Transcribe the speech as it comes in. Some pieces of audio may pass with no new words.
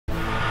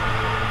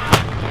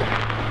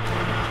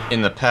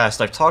In the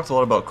past, I've talked a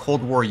lot about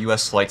Cold War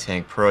US light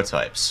tank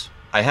prototypes.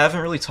 I haven't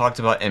really talked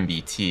about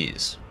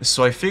MBTs,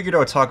 so I figured I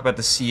would talk about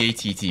the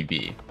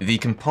CATTB, the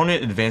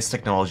Component Advanced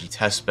Technology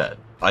Testbed.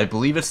 I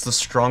believe it's the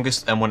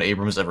strongest M1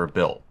 Abrams ever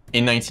built.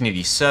 In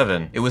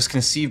 1987, it was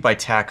conceived by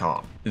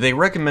TACOM. They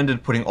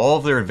recommended putting all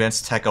of their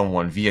advanced tech on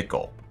one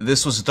vehicle.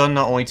 This was done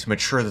not only to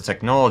mature the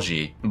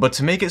technology, but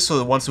to make it so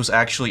that once it was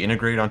actually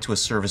integrated onto a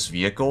service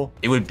vehicle,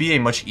 it would be a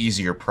much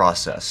easier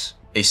process.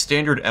 A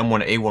standard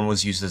M1A1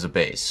 was used as a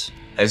base.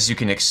 As you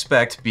can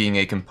expect, being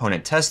a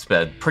component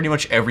testbed, pretty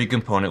much every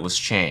component was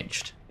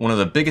changed. One of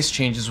the biggest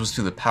changes was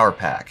to the power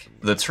pack.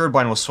 The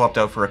turbine was swapped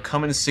out for a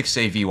Cummins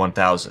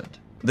V1000.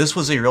 This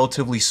was a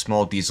relatively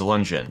small diesel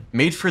engine,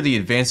 made for the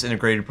Advanced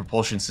Integrated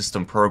Propulsion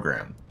System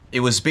program.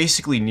 It was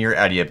basically near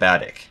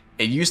adiabatic.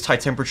 It used high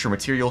temperature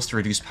materials to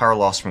reduce power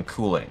loss from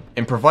cooling,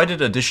 and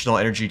provided additional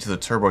energy to the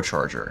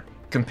turbocharger.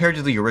 Compared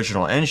to the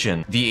original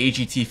engine, the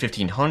AGT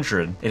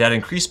 1500, it had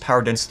increased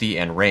power density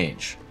and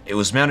range. It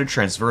was mounted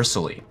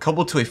transversely,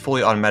 coupled to a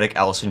fully automatic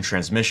Allison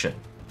transmission.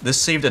 This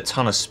saved a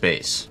ton of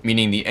space,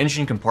 meaning the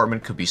engine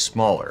compartment could be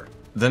smaller.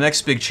 The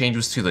next big change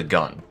was to the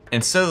gun.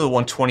 Instead of the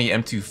 120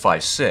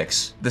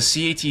 M256, the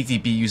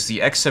CATTB used the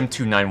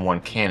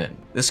XM291 cannon.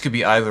 This could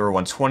be either a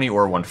 120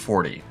 or a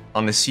 140.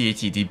 On the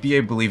CATTB,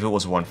 I believe it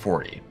was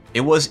 140.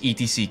 It was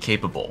ETC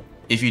capable.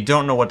 If you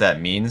don't know what that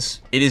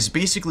means, it is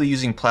basically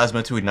using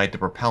plasma to ignite the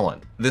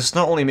propellant. This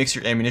not only makes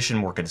your ammunition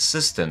more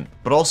consistent,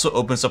 but also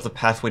opens up the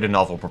pathway to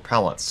novel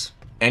propellants.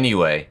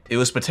 Anyway, it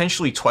was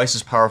potentially twice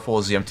as powerful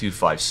as the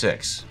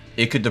M256.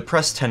 It could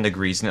depress 10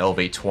 degrees and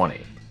elevate 20.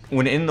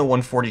 When in the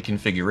 140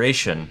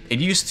 configuration, it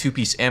used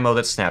two-piece ammo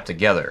that snapped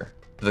together.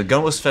 The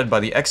gun was fed by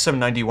the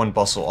XM91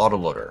 bustle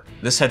autoloader.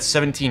 This had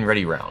 17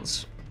 ready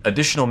rounds.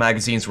 Additional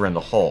magazines were in the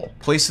hull,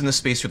 placed in the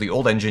space where the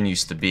old engine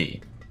used to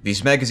be.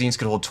 These magazines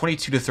could hold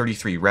 22 to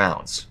 33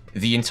 rounds.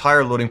 The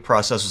entire loading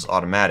process was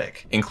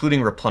automatic,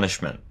 including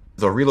replenishment.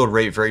 The reload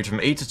rate varied from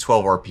 8 to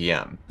 12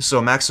 RPM, so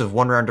a max of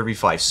 1 round every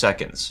 5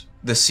 seconds.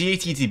 The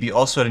CATTB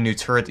also had a new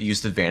turret that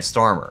used advanced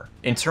armor.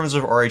 In terms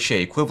of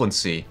RHA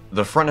equivalency,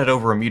 the front had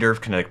over a meter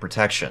of kinetic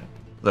protection.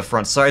 The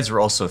front sides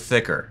were also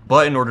thicker,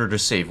 but in order to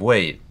save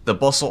weight, the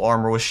bustle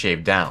armor was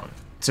shaved down.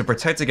 To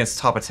protect against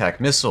top attack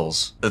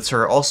missiles, the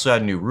turret also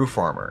had new roof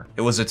armor.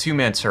 It was a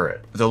 2-man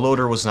turret. The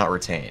loader was not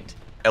retained.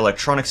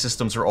 Electronic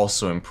systems were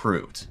also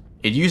improved.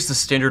 It used the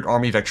standard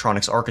Army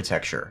Vectronics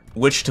architecture,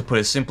 which, to put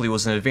it simply,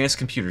 was an advanced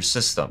computer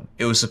system.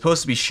 It was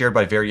supposed to be shared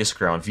by various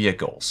ground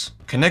vehicles.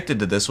 Connected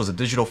to this was a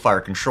digital fire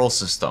control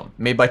system,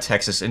 made by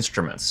Texas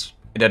Instruments.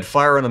 It had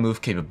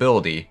fire-on-the-move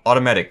capability,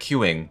 automatic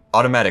queuing,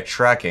 automatic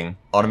tracking,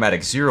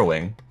 automatic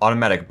zeroing,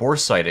 automatic bore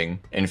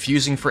sighting, and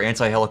fusing for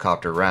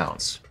anti-helicopter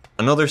rounds.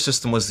 Another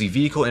system was the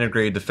Vehicle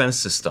Integrated Defense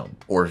System,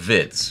 or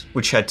VIDS,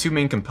 which had two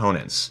main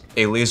components,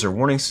 a laser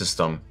warning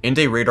system and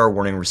a radar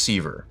warning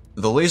receiver.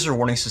 The laser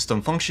warning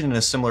system functioned in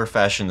a similar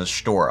fashion as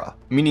Stora,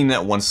 meaning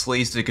that once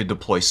lased it could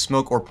deploy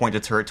smoke or point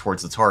a turret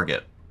towards the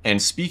target. And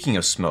speaking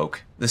of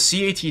smoke, the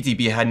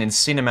CATTB had an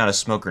insane amount of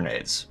smoke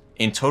grenades.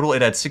 In total,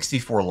 it had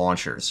 64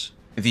 launchers.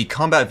 The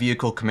Combat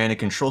Vehicle Command and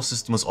Control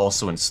System was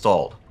also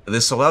installed.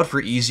 This allowed for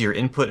easier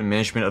input and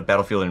management of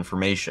battlefield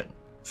information.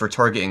 For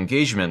target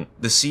engagement,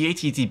 the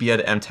CATTB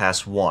had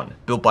MTAS-1,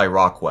 built by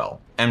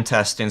Rockwell.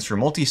 MTAS stands for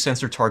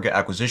Multi-Sensor Target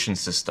Acquisition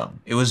System.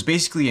 It was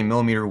basically a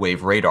millimeter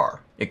wave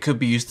radar. It could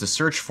be used to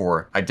search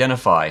for,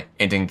 identify,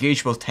 and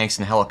engage both tanks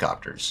and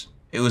helicopters.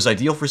 It was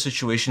ideal for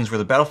situations where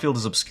the battlefield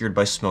is obscured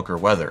by smoke or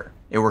weather.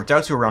 It worked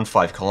out to around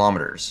 5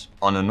 kilometers.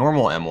 On a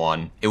normal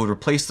M1, it would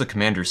replace the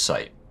commander's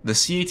sight. The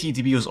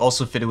CATTB was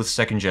also fitted with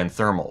second-gen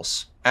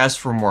thermals. As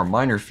for more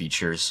minor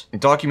features,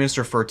 documents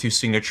refer to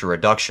signature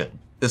reduction.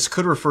 This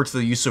could refer to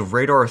the use of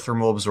radar or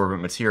thermal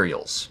absorbent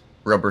materials.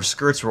 Rubber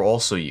skirts were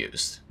also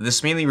used.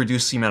 This mainly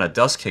reduced the amount of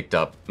dust kicked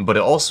up, but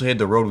it also hid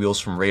the road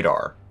wheels from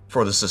radar.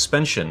 For the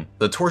suspension,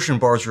 the torsion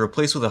bars were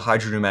replaced with a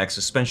hydropneumatic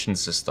suspension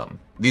system.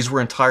 These were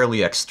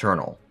entirely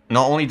external.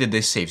 Not only did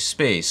they save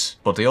space,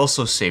 but they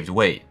also saved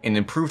weight and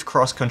improved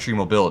cross-country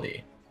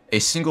mobility. A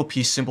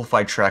single-piece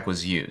simplified track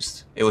was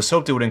used. It was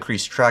hoped it would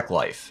increase track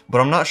life,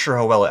 but I'm not sure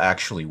how well it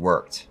actually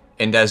worked.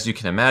 And as you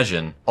can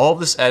imagine, all of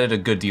this added a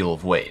good deal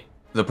of weight.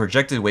 The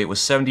projected weight was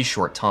 70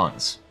 short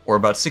tons, or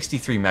about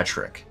 63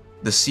 metric.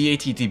 The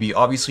CATTB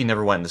obviously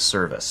never went into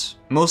service,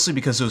 mostly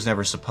because it was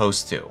never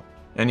supposed to.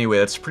 Anyway,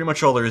 that's pretty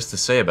much all there is to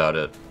say about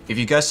it. If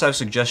you guys have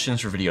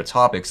suggestions for video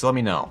topics, let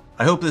me know.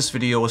 I hope this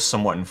video was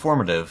somewhat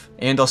informative,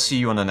 and I'll see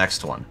you on the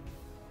next one.